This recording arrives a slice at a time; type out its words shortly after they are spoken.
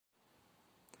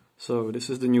So this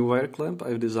is the new wire clamp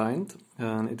I've designed,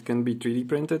 and it can be 3D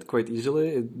printed quite easily.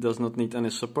 It does not need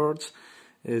any supports.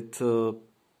 It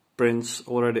prints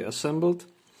already assembled.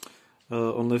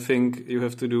 Only thing you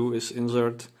have to do is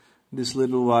insert this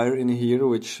little wire in here,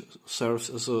 which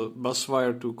serves as a bus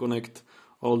wire to connect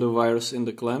all the wires in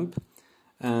the clamp.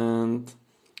 And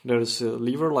there's a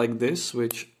lever like this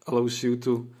which allows you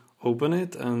to open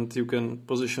it, and you can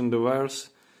position the wires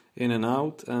in and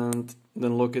out and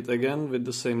then lock it again with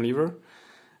the same lever.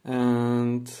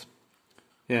 And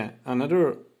yeah,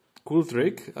 another cool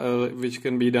trick which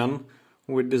can be done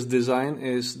with this design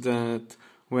is that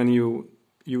when you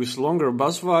use longer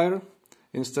bus wire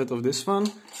instead of this one,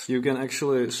 you can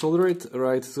actually solder it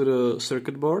right to the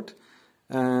circuit board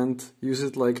and use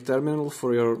it like terminal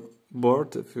for your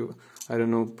board. If you, I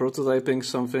don't know, prototyping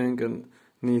something and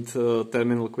need a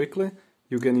terminal quickly,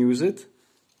 you can use it,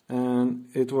 and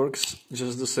it works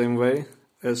just the same way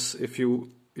as if you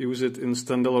use it in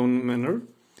standalone manner.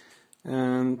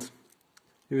 And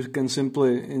you can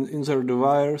simply insert the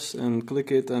wires and click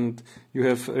it, and you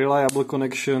have a reliable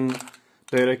connection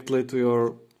directly to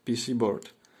your PC board.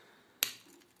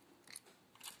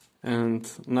 And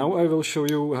now I will show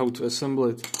you how to assemble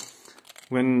it.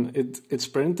 When it's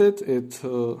printed, it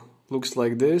looks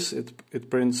like this. It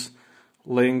prints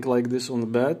laying like this on the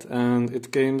bed, and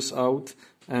it comes out,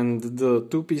 and the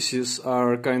two pieces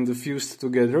are kind of fused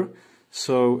together.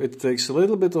 So it takes a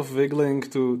little bit of wiggling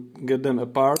to get them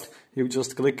apart. You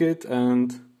just click it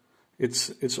and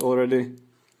it's already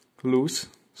loose,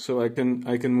 so I can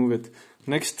move it.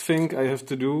 Next thing I have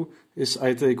to do is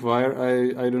I take wire.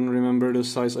 I don't remember the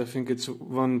size. I think it's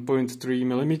 1.3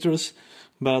 millimeters,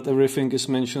 but everything is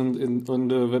mentioned on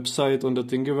the website, on the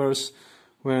Thingiverse,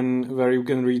 where you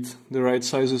can read the right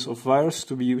sizes of wires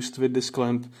to be used with this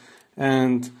clamp.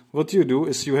 And what you do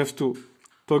is you have to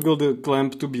toggle the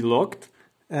clamp to be locked,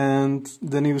 and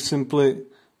then you simply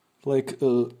like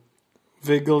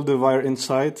wiggle the wire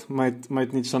inside.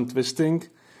 Might need some twisting,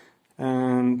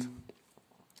 and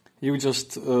you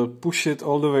just push it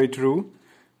all the way through.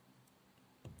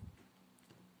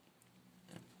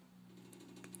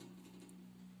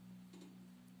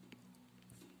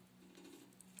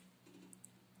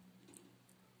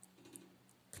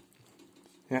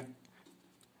 Yeah.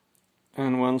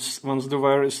 And once the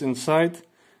wire is inside,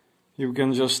 you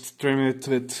can just trim it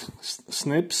with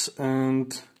snips,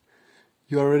 and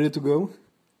you are ready to go.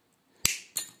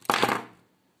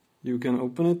 You can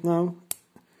open it now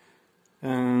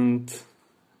and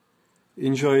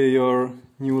enjoy your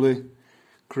newly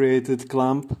created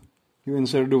clamp. You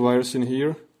insert the wires in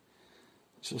here,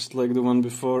 just like the one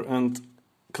before, and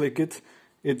click it.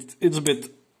 It's a bit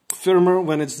firmer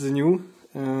when it's the new,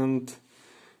 and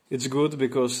it's good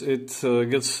because it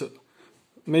gets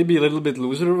maybe a little bit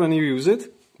looser when you use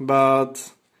it,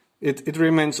 but it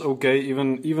remains okay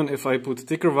even if I put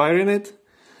thicker wire in it.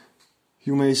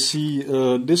 You may see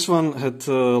this one had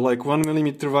like 1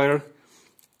 millimeter wire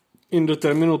in the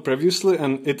terminal previously,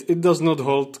 and it does not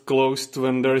hold closed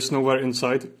when there is no wire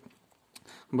inside.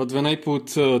 But when I put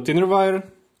thinner wire,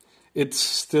 it's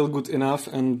still good enough,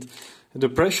 and the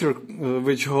pressure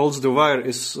which holds the wire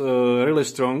is really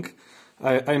strong.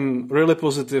 I'm really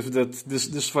positive that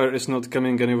this wire is not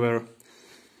coming anywhere.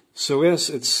 So yes,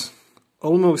 it's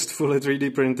almost fully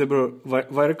 3D printable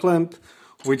wire clamp,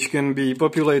 which can be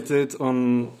populated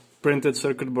on printed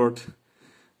circuit board.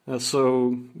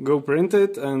 So go print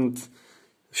it and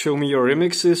show me your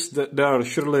remixes. There are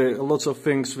surely lots of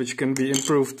things which can be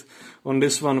improved on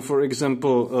this one. For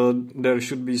example, there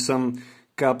should be some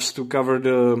caps to cover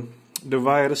the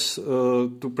wires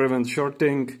to prevent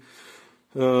shorting.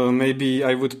 Maybe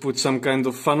I would put some kind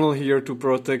of funnel here to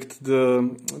protect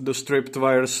the stripped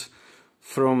wires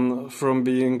from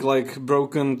being like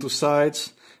broken to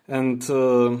sides. And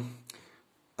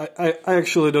I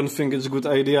actually don't think it's a good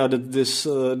idea that this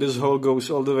hole goes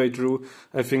all the way through.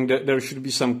 I think that there should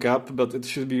be some cap, but it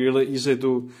should be really easy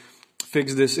to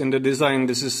fix this in the design.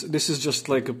 This is just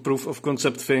like a proof of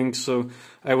concept thing, so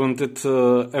I wanted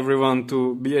everyone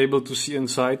to be able to see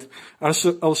inside.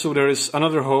 Also there is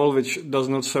another hole which does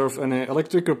not serve any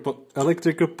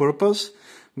electrical purpose,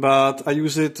 but I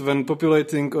use it when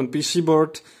populating on PC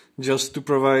board just to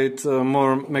provide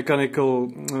more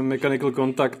mechanical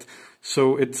contact,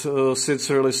 so it sits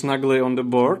really snugly on the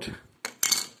board.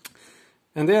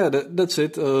 And yeah, that's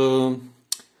it.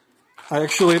 I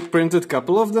actually printed a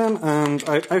couple of them, and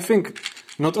I think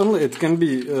not only it can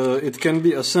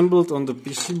be assembled on the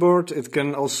PC board, it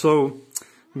can also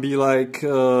be like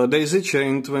daisy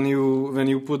chained. When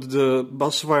you put the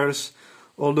bus wires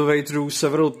all the way through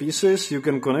several pieces, you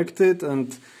can connect it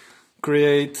and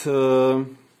create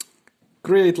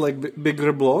create like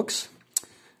bigger blocks.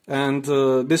 And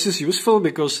this is useful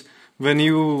because when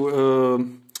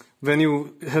you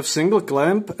have single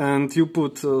clamp and you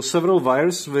put several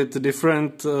wires with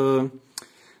different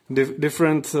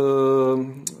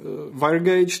wire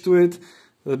gauge to it,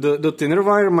 the thinner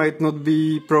wire might not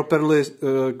be properly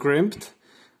crimped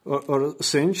or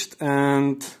cinched,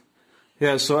 and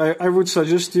yeah, so I would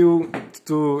suggest you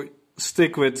to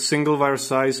stick with single wire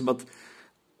size, but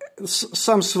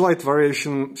some slight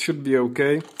variation should be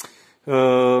okay.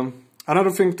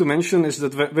 Another thing to mention is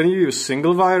that when you use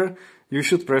single wire, you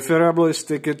should preferably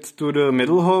stick it to the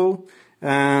middle hole,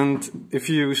 and if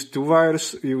you use 2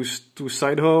 wires, use 2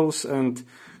 side holes, and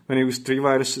when you use 3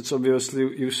 wires, it's obviously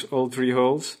use all 3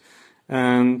 holes,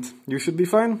 and you should be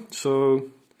fine. So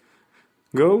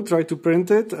go, try to print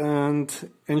it, and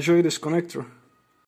enjoy this connector.